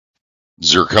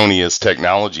Zirconia's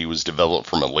technology was developed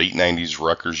from a late 90s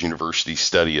Rutgers University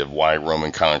study of why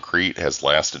Roman concrete has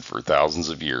lasted for thousands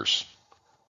of years.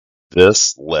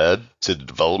 This led to the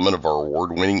development of our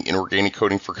award-winning inorganic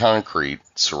coating for concrete,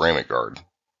 CeramycGuard.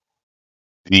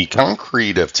 The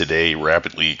concrete of today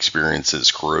rapidly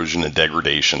experiences corrosion and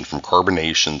degradation from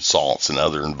carbonation, salts, and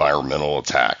other environmental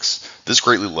attacks. This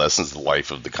greatly lessens the life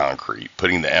of the concrete,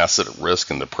 putting the asset at risk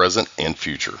in the present and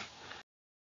future.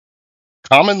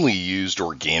 Commonly used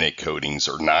organic coatings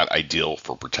are not ideal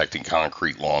for protecting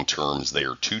concrete long term, as they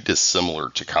are too dissimilar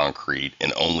to concrete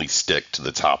and only stick to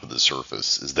the top of the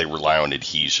surface, as they rely on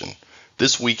adhesion.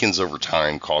 This weakens over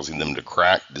time, causing them to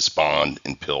crack, disbond,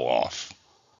 and peel off.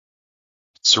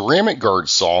 CeramycGuard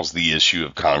solves the issue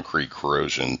of concrete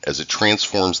corrosion as it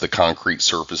transforms the concrete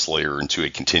surface layer into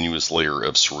a continuous layer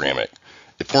of ceramic.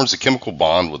 It forms a chemical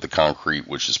bond with the concrete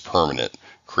which is permanent,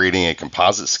 creating a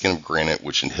composite skin of granite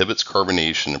which inhibits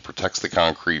carbonation and protects the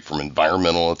concrete from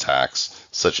environmental attacks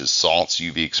such as salts,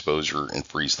 UV exposure, and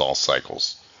freeze-thaw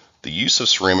cycles. The use of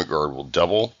CeramycGuard will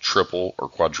double, triple, or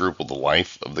quadruple the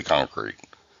life of the concrete.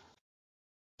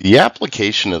 The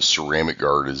application of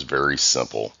CeramycGuard is very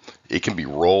simple. It can be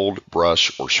rolled,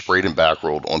 brushed, or sprayed and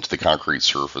backrolled onto the concrete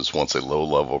surface once a low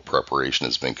level of preparation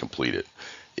has been completed.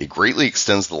 It greatly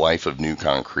extends the life of new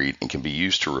concrete and can be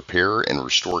used to repair and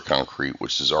restore concrete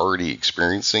which is already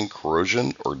experiencing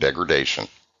corrosion or degradation.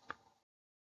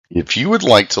 If you would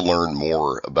like to learn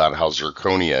more about how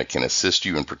zirconia can assist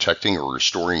you in protecting or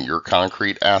restoring your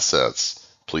concrete assets,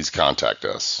 please contact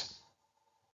us.